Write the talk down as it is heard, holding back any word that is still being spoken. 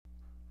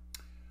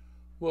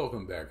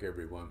Welcome back,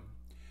 everyone.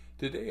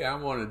 Today I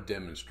want to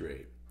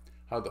demonstrate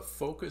how the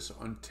focus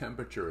on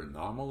temperature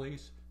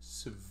anomalies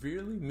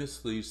severely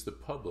misleads the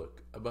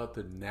public about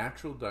the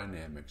natural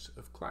dynamics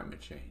of climate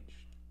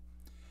change.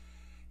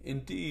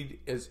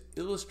 Indeed, as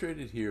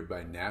illustrated here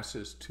by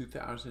NASA's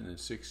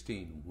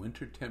 2016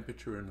 winter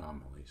temperature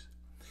anomalies,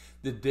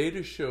 the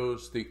data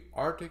shows the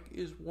Arctic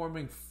is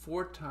warming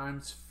 4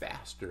 times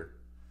faster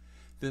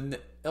than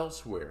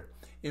elsewhere,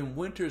 and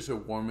winters are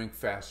warming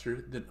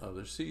faster than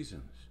other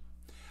seasons.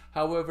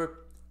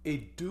 However,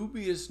 a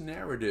dubious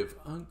narrative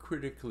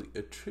uncritically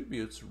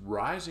attributes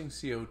rising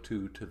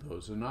CO2 to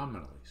those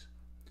anomalies,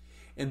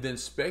 and then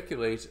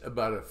speculates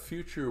about a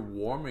future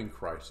warming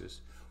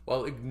crisis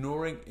while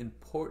ignoring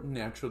important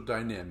natural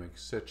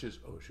dynamics such as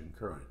ocean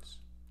currents.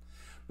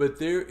 But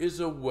there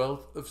is a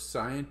wealth of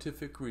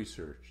scientific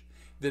research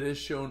that has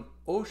shown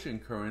ocean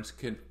currents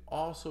can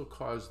also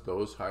cause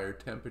those higher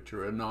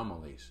temperature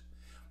anomalies,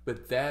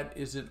 but that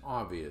isn't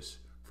obvious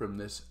from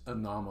this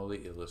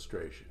anomaly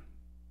illustration.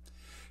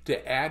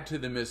 To add to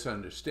the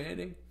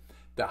misunderstanding,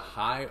 the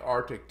high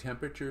Arctic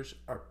temperatures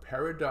are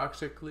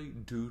paradoxically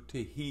due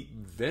to heat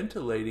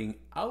ventilating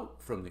out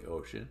from the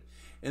ocean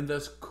and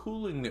thus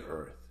cooling the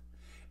Earth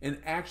and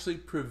actually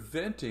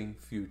preventing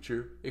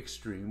future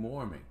extreme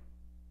warming.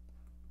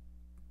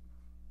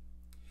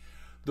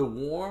 The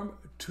warm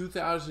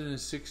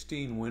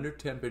 2016 winter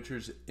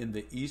temperatures in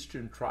the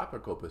eastern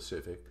tropical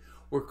Pacific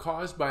were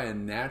caused by a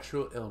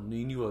natural El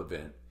Niño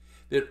event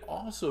that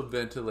also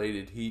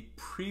ventilated heat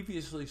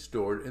previously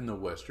stored in the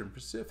western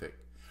Pacific,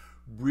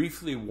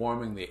 briefly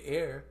warming the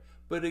air,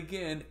 but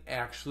again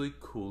actually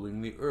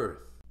cooling the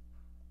Earth.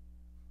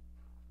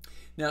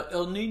 Now,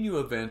 El Niño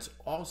events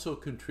also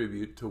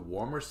contribute to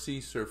warmer sea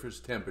surface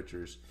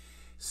temperatures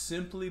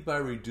simply by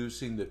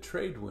reducing the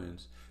trade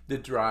winds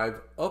that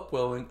drive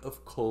upwelling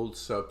of cold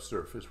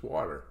subsurface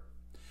water.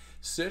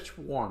 Such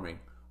warming,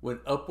 when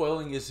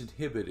upwelling is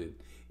inhibited,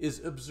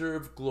 is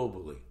observed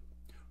globally.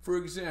 For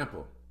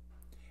example,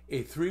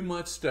 a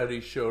 3-month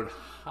study showed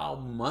how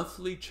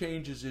monthly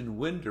changes in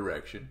wind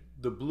direction,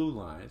 the blue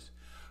lines,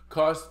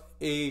 caused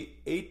a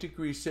 8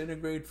 degrees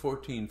centigrade,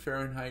 14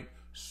 Fahrenheit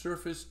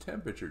surface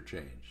temperature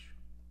change.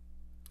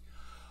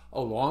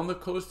 Along the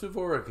coast of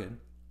Oregon,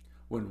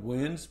 when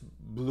winds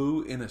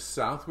blew in a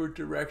southward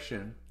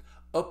direction,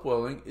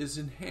 upwelling is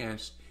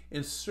enhanced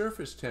and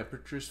surface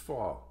temperatures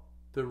fall,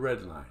 the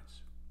red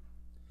lines.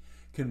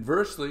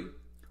 Conversely,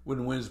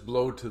 when winds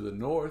blow to the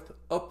north,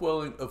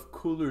 upwelling of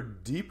cooler,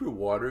 deeper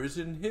water is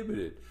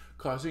inhibited,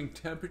 causing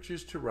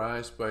temperatures to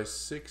rise by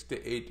 6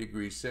 to 8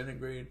 degrees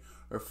centigrade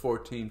or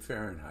 14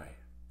 Fahrenheit.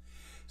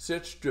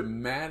 Such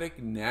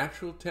dramatic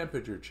natural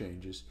temperature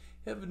changes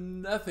have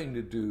nothing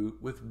to do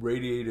with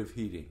radiative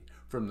heating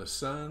from the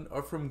sun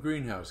or from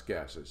greenhouse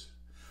gases,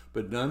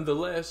 but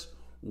nonetheless,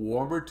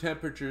 warmer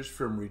temperatures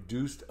from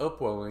reduced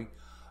upwelling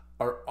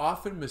are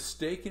often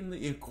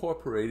mistakenly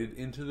incorporated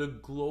into the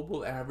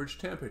global average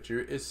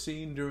temperature as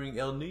seen during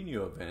El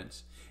Niño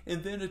events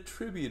and then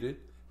attributed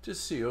to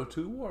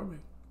CO2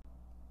 warming.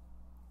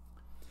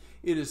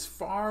 It is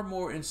far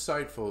more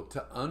insightful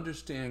to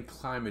understand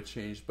climate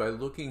change by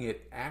looking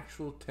at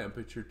actual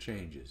temperature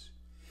changes.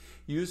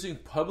 Using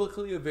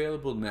publicly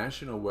available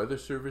National Weather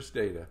Service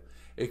data,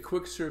 a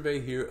quick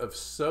survey here of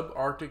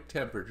subarctic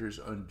temperatures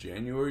on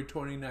January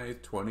 29,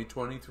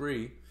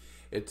 2023,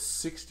 at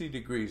 60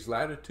 degrees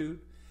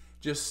latitude,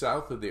 just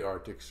south of the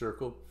Arctic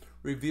Circle,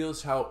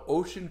 reveals how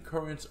ocean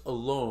currents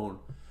alone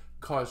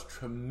cause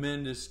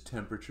tremendous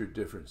temperature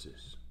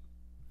differences.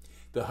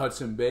 The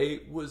Hudson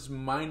Bay was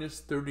minus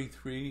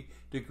 33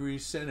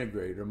 degrees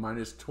centigrade or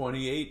minus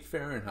 28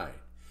 Fahrenheit.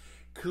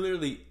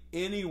 Clearly,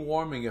 any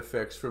warming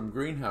effects from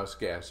greenhouse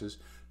gases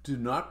do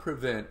not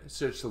prevent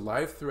such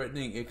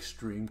life-threatening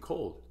extreme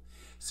cold.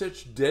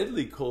 Such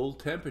deadly cold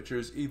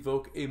temperatures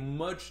evoke a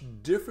much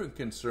different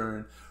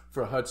concern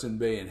for Hudson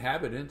Bay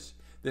inhabitants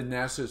than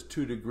NASA's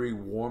 2-degree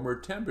warmer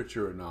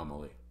temperature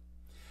anomaly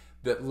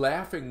that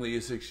laughingly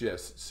is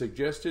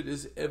suggested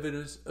as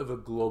evidence of a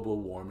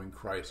global warming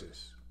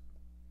crisis.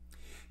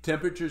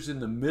 Temperatures in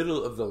the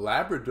middle of the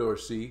Labrador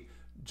Sea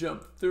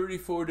jump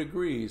 34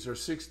 degrees or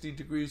 60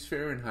 degrees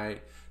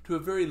Fahrenheit to a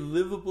very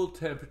livable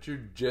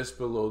temperature just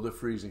below the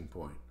freezing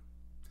point.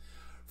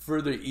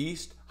 Further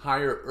east,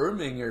 higher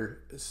Erminger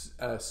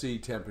sea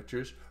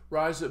temperatures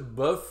rise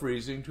above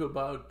freezing to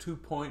about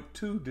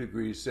 2.2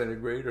 degrees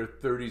centigrade or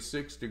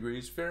 36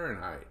 degrees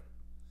Fahrenheit.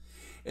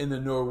 And the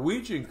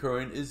Norwegian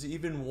current is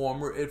even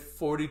warmer at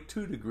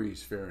 42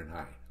 degrees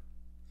Fahrenheit.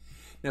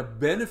 Now,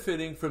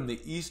 benefiting from the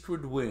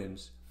eastward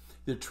winds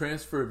that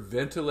transfer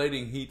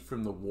ventilating heat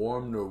from the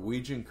warm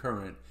Norwegian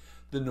current,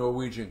 the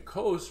Norwegian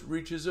coast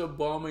reaches a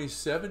balmy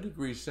 7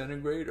 degrees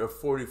centigrade or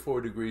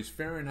 44 degrees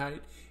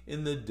Fahrenheit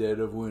in the dead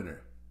of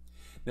winter.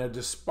 Now,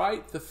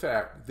 despite the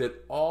fact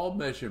that all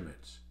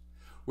measurements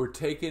were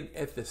taken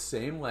at the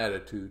same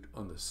latitude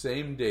on the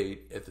same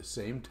date at the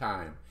same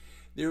time,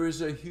 there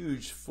is a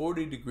huge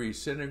 40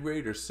 degrees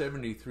centigrade or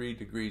 73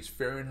 degrees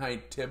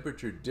Fahrenheit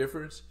temperature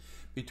difference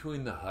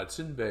between the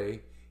Hudson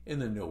Bay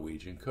and the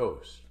Norwegian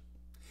coast.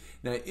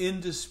 Now,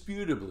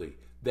 indisputably,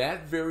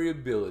 that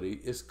variability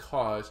is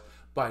caused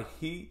by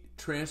heat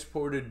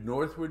transported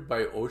northward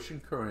by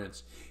ocean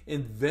currents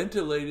and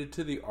ventilated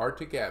to the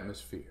Arctic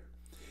atmosphere.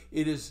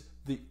 It is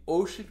the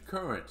ocean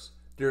currents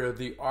that are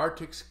the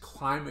Arctic's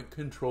climate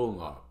control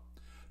knob,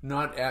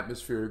 not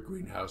atmospheric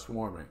greenhouse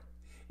warming,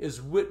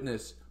 as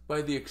witnessed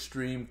by the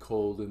extreme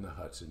cold in the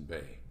Hudson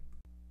Bay.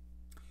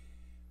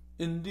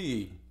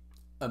 Indeed,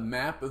 a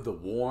map of the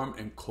warm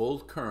and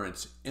cold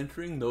currents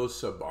entering those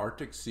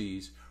subarctic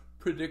seas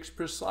predicts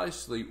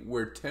precisely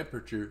where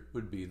temperature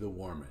would be the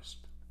warmest.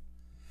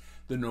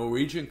 The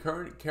Norwegian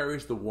current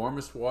carries the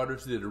warmest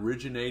waters that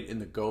originate in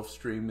the Gulf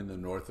Stream and the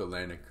North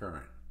Atlantic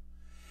current.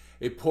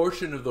 A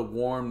portion of the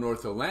warm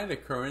North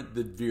Atlantic current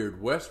that veered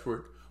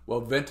westward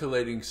while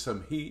ventilating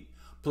some heat,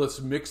 plus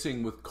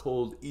mixing with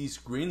cold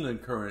East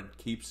Greenland current,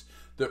 keeps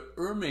the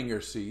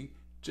Irminger Sea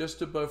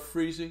just above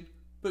freezing,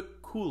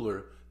 but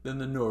cooler than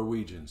the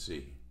Norwegian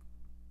Sea.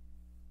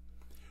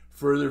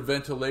 Further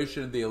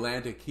ventilation of the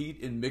Atlantic heat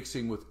in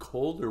mixing with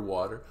colder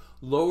water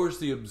lowers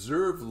the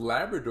observed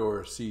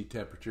Labrador Sea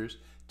temperatures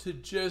to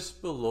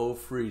just below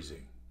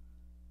freezing.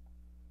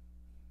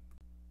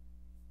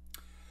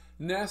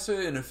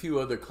 NASA and a few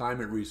other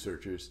climate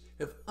researchers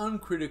have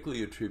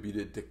uncritically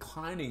attributed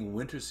declining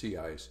winter sea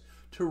ice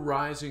to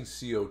rising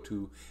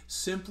CO2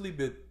 simply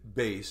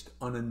based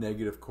on a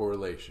negative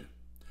correlation.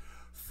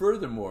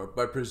 Furthermore,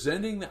 by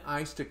presenting the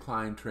ice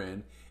decline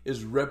trend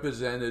as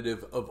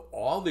representative of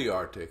all the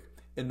Arctic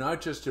and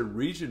not just a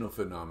regional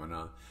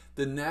phenomenon,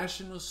 the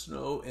National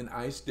Snow and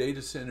Ice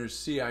Data Center's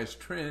sea ice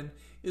trend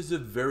is a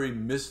very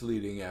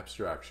misleading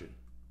abstraction.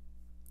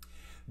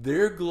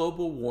 Their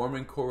global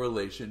warming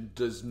correlation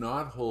does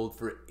not hold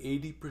for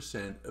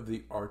 80% of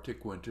the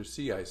Arctic winter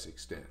sea ice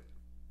extent.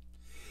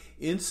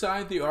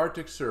 Inside the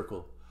Arctic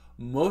Circle,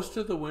 most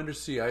of the winter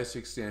sea ice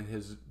extent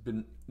has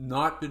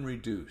not been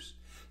reduced,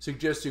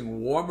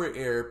 suggesting warmer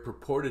air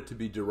purported to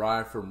be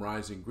derived from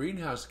rising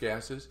greenhouse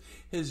gases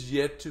has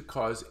yet to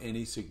cause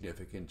any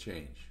significant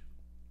change.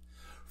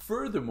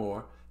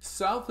 Furthermore,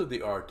 south of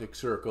the Arctic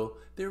Circle,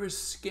 there is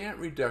scant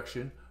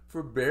reduction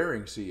for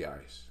Bering Sea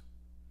ice.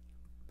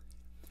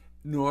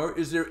 Nor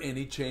is there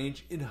any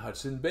change in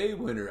Hudson Bay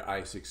winter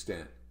ice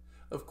extent.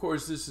 Of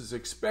course, this is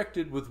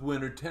expected with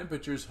winter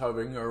temperatures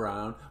hovering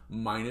around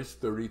minus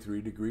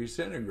 33 degrees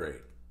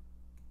centigrade.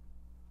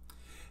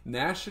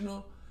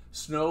 National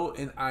Snow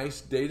and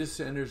Ice Data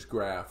Center's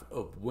graph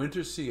of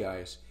winter sea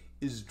ice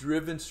is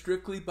driven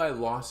strictly by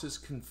losses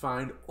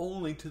confined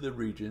only to the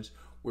regions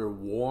where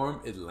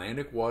warm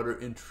Atlantic water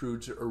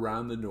intrudes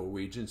around the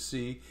Norwegian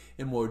Sea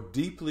and more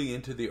deeply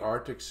into the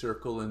Arctic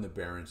Circle and the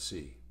Barents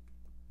Sea.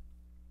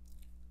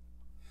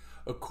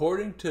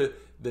 According to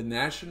the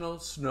National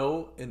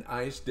Snow and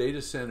Ice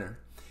Data Center,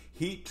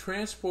 heat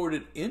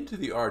transported into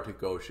the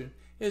Arctic Ocean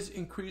has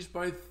increased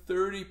by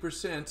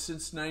 30%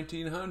 since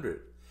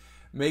 1900,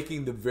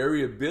 making the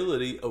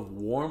variability of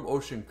warm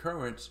ocean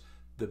currents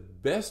the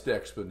best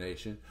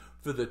explanation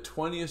for the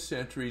 20th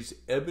century's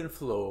ebb and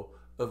flow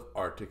of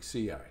Arctic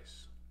sea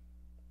ice.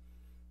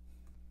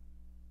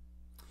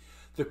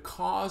 The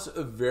cause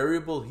of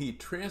variable heat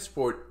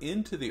transport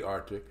into the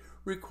Arctic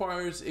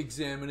requires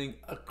examining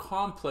a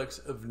complex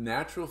of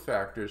natural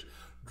factors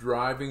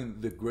driving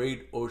the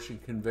Great Ocean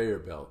Conveyor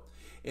Belt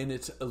and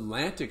its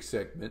Atlantic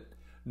segment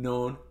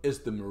known as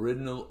the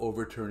Meridional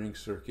Overturning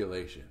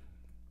Circulation.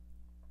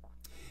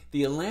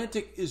 The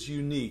Atlantic is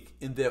unique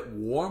in that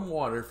warm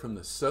water from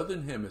the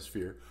southern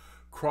hemisphere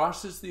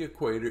crosses the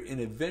equator and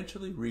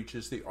eventually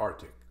reaches the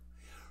Arctic.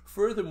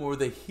 Furthermore,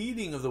 the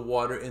heating of the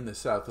water in the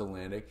South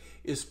Atlantic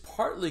is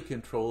partly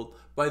controlled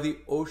by the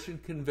ocean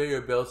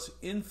conveyor belt's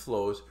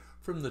inflows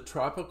from the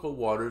tropical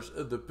waters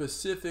of the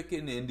Pacific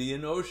and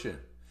Indian Ocean.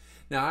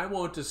 Now, I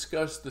won't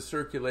discuss the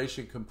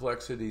circulation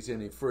complexities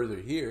any further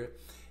here,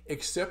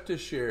 except to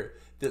share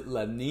that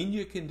La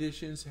Niña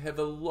conditions have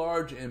a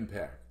large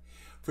impact.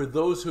 For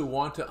those who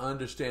want to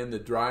understand the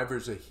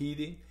drivers of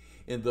heating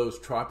in those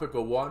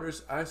tropical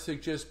waters, I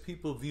suggest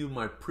people view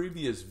my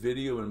previous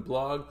video and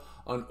blog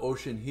on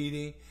ocean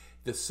heating,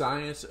 the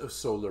science of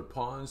solar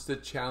ponds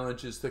that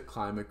challenges the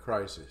climate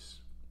crisis.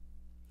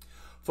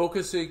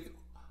 Focusing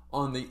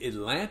on the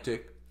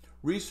Atlantic,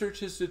 research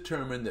has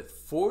determined that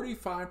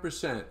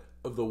 45%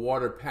 of the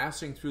water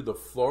passing through the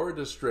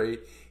Florida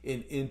Strait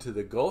and into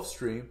the Gulf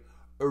Stream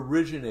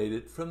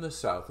originated from the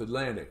South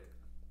Atlantic.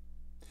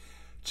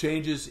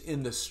 Changes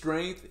in the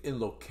strength and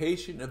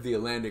location of the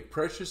Atlantic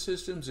pressure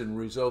systems and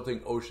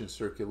resulting ocean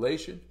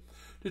circulation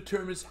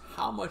determines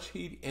how much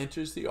heat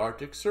enters the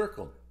Arctic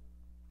Circle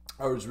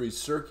or is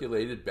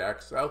recirculated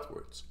back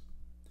southwards.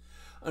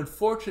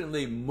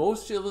 Unfortunately,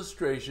 most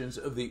illustrations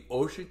of the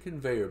ocean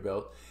conveyor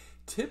belt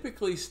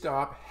typically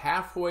stop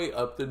halfway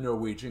up the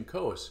Norwegian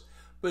coast,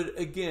 but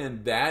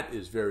again, that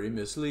is very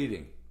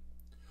misleading.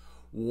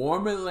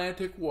 Warm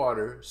Atlantic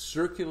water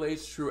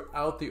circulates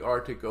throughout the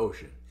Arctic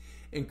Ocean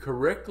and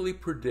correctly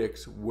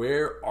predicts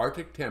where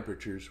Arctic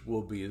temperatures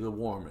will be the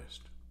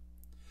warmest.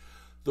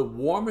 The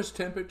warmest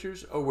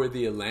temperatures are where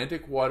the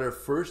Atlantic water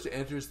first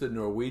enters the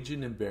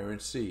Norwegian and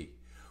Barents Sea,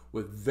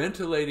 with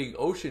ventilating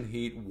ocean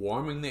heat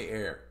warming the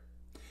air.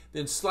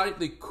 Then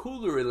slightly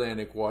cooler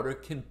Atlantic water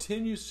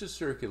continues to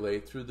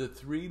circulate through the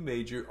three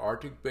major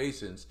Arctic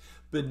basins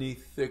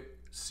beneath thick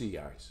sea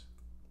ice.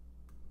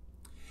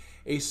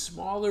 A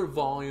smaller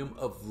volume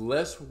of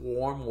less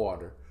warm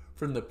water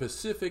from the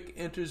Pacific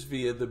enters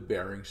via the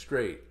Bering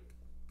Strait,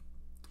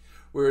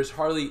 whereas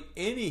hardly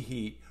any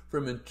heat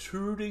from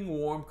intruding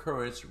warm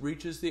currents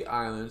reaches the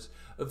islands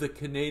of the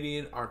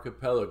Canadian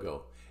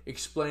archipelago,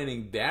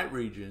 explaining that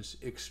region's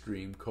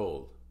extreme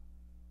cold.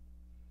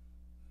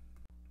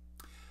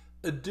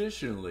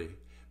 Additionally,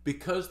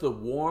 because the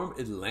warm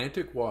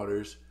Atlantic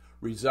waters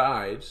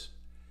resides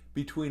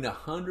between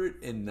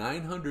 100 and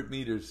 900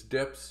 meters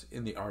depths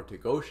in the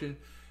Arctic Ocean,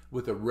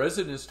 with a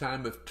residence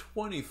time of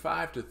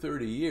 25 to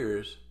 30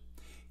 years,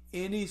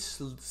 any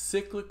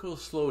cyclical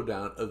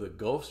slowdown of the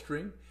Gulf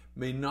Stream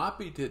may not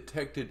be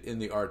detected in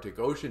the Arctic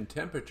Ocean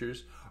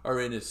temperatures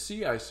or in its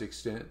sea ice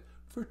extent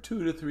for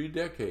 2 to 3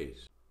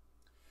 decades.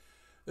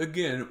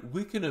 Again,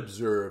 we can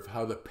observe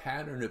how the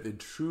pattern of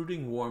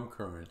intruding warm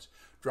currents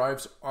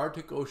drives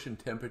Arctic Ocean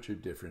temperature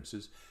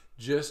differences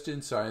just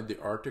inside the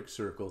Arctic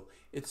Circle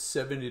at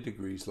 70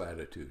 degrees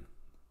latitude.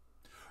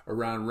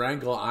 Around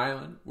Wrangel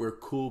Island, where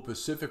cool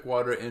Pacific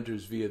water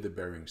enters via the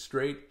Bering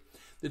Strait,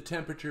 the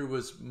temperature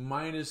was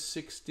minus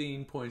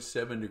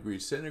 16.7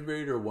 degrees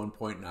centigrade or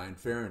 1.9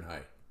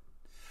 Fahrenheit.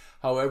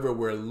 However,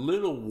 where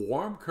little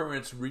warm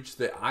currents reached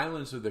the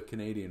islands of the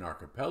Canadian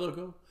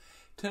archipelago,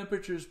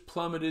 temperatures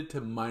plummeted to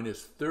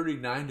minus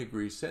 39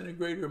 degrees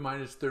centigrade or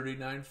minus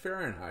 39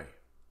 Fahrenheit.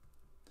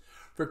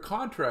 For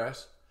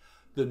contrast,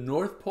 the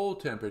North Pole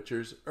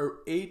temperatures are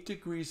 8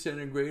 degrees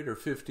centigrade or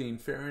 15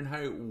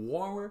 Fahrenheit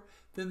warmer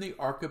than the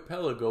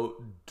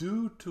archipelago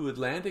due to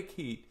Atlantic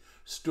heat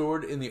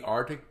stored in the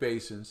Arctic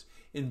basins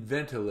and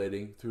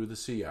ventilating through the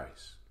sea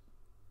ice.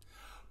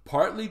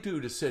 Partly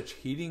due to such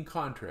heating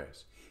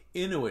contrast,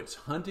 Inuits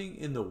hunting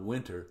in the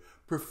winter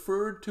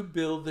preferred to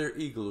build their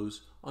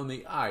igloos on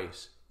the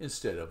ice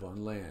instead of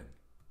on land.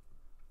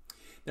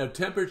 Now,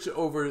 temperatures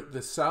over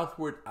the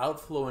southward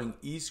outflowing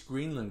East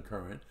Greenland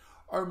current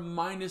are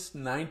minus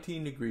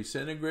 19 degrees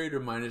centigrade or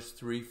minus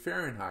 3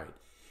 Fahrenheit,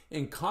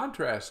 in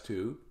contrast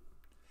to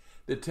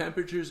the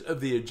temperatures of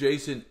the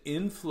adjacent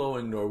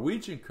inflowing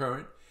Norwegian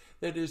current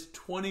that is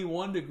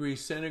 21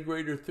 degrees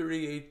centigrade or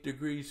 38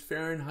 degrees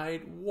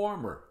Fahrenheit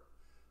warmer.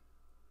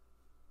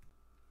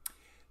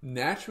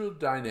 Natural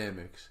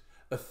dynamics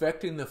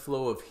affecting the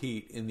flow of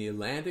heat in the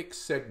Atlantic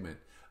segment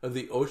of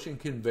the ocean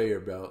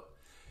conveyor belt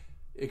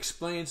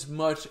explains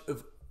much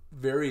of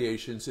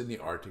variations in the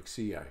Arctic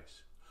sea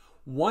ice.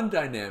 One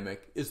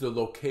dynamic is the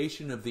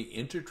location of the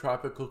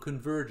Intertropical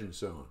Convergence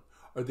Zone,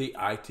 or the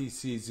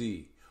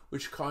ITCZ,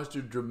 which caused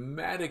a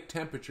dramatic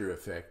temperature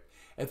effect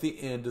at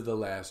the end of the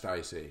last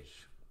ice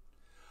age.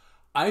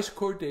 Ice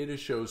core data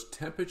shows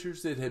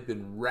temperatures that had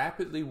been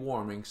rapidly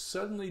warming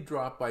suddenly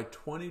dropped by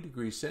 20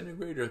 degrees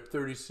centigrade or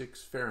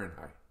 36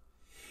 Fahrenheit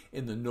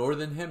in the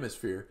northern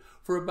hemisphere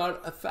for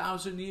about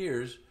 1,000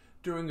 years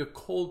during a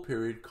cold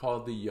period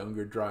called the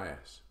Younger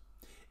Dryas.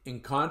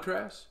 In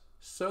contrast,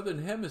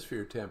 southern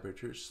hemisphere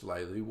temperatures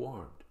slightly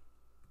warmed.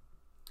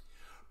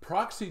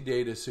 Proxy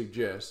data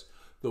suggests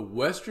the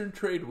western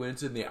trade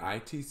winds in the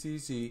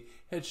ITCZ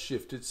had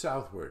shifted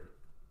southward,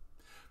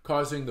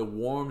 causing the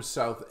warm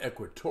south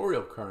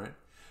equatorial current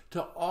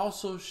to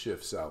also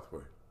shift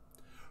southward.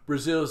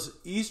 Brazil's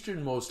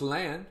easternmost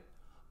land,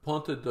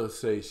 Ponta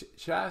dos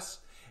Seixas,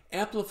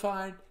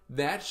 amplified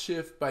that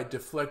shift by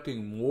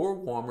deflecting more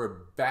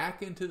warmer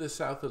back into the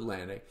South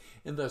Atlantic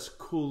and thus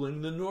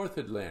cooling the North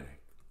Atlantic.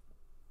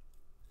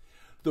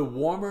 The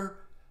warmer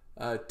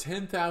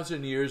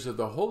 10,000 years of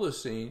the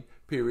Holocene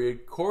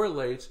period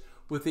correlates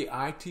with the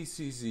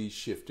ITCZ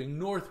shifting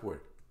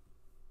northward,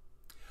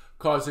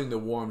 causing the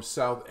warm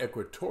south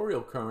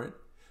equatorial current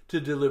to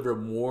deliver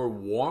more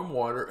warm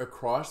water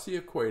across the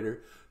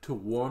equator to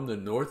warm the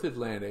North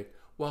Atlantic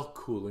while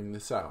cooling the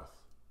south.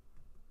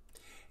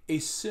 A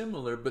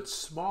similar but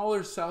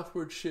smaller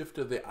southward shift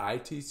of the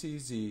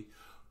ITCZ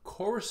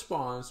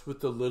corresponds with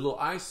the Little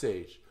Ice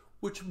Age,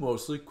 which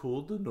mostly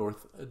cooled the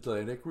North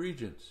Atlantic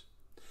regions.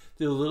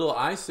 The Little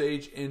Ice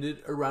Age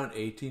ended around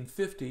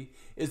 1850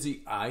 as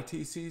the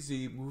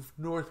ITCZ moved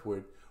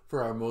northward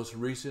for our most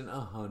recent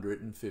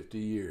 150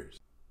 years.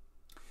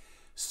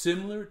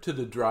 Similar to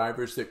the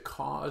drivers that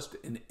caused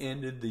and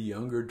ended the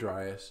Younger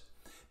Dryas,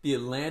 the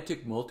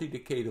Atlantic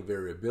multidecadal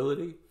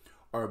variability,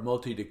 or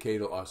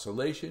multidecadal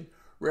oscillation,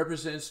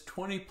 represents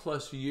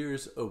 20-plus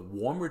years of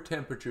warmer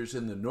temperatures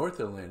in the North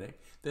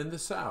Atlantic than the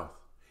South,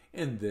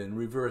 and then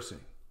reversing.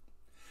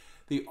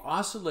 The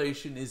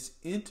oscillation is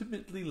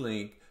intimately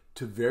linked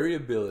to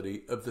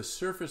variability of the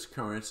surface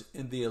currents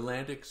in the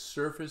Atlantic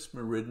surface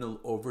meridional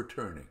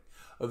overturning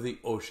of the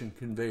ocean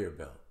conveyor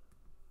belt.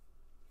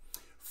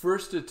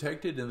 First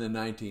detected in the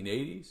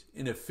 1980s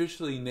and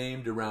officially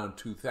named around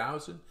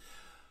 2000,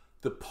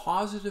 the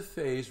positive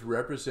phase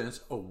represents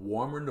a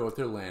warmer North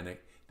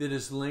Atlantic that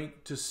is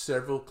linked to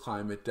several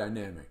climate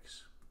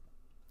dynamics.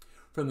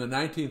 From the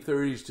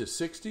 1930s to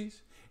 60s,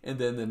 and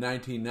then the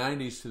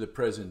 1990s to the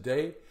present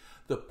day,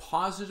 The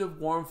positive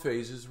warm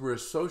phases were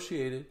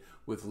associated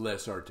with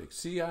less Arctic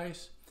sea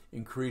ice,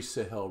 increased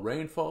Sahel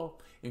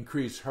rainfall,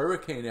 increased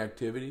hurricane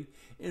activity,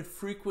 and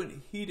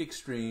frequent heat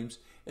extremes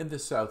in the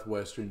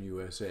southwestern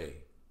USA.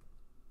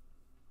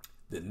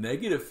 The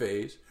negative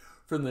phase,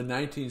 from the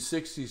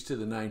 1960s to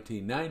the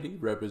 1990s,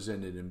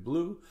 represented in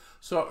blue,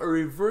 saw a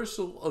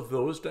reversal of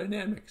those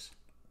dynamics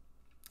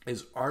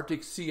as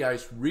Arctic sea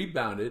ice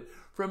rebounded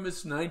from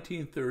its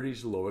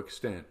 1930s low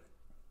extent.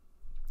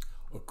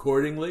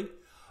 Accordingly,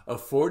 a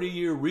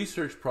 40-year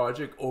research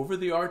project over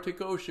the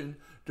Arctic Ocean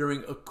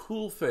during a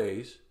cool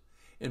phase,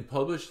 and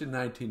published in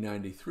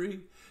 1993,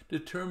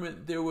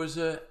 determined there was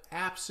an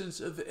absence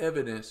of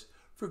evidence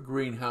for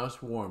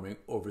greenhouse warming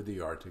over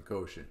the Arctic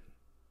Ocean.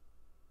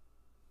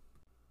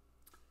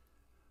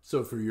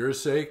 So for your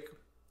sake,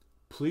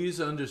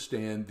 please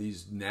understand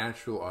these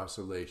natural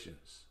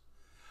oscillations.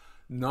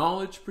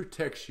 Knowledge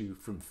protects you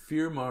from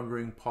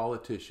fear-mongering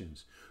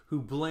politicians who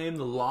blame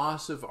the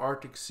loss of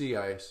Arctic sea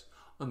ice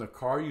on the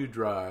car you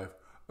drive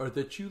or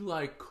that you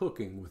like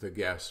cooking with a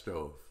gas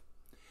stove.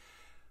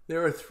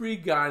 There are 3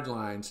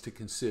 guidelines to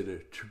consider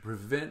to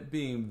prevent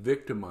being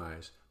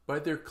victimized by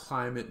their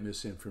climate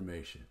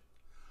misinformation.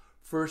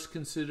 First,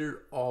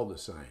 consider all the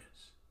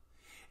science.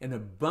 An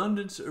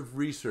abundance of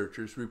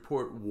researchers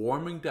report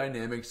warming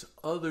dynamics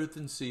other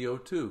than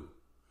CO2.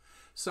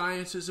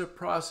 Science is a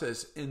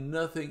process and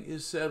nothing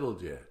is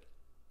settled yet.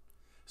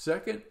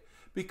 Second,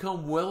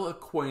 become well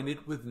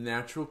acquainted with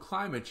natural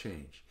climate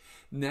change.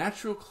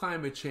 Natural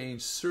climate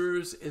change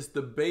serves as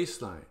the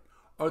baseline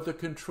or the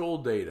control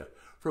data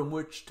from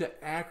which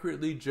to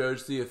accurately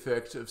judge the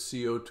effects of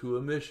CO2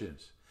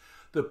 emissions.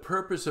 The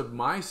purpose of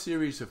my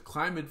series of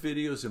climate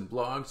videos and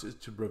blogs is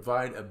to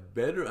provide a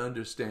better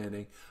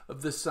understanding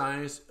of the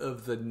science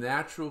of the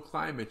natural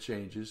climate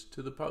changes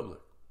to the public.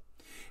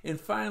 And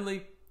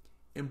finally,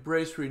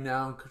 embrace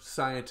renowned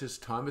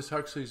scientist Thomas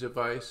Huxley's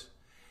advice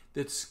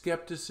that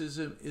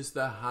skepticism is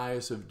the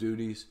highest of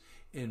duties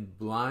and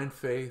blind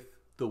faith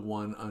the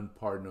one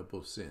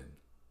unpardonable sin.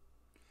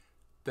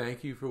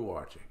 Thank you for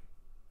watching.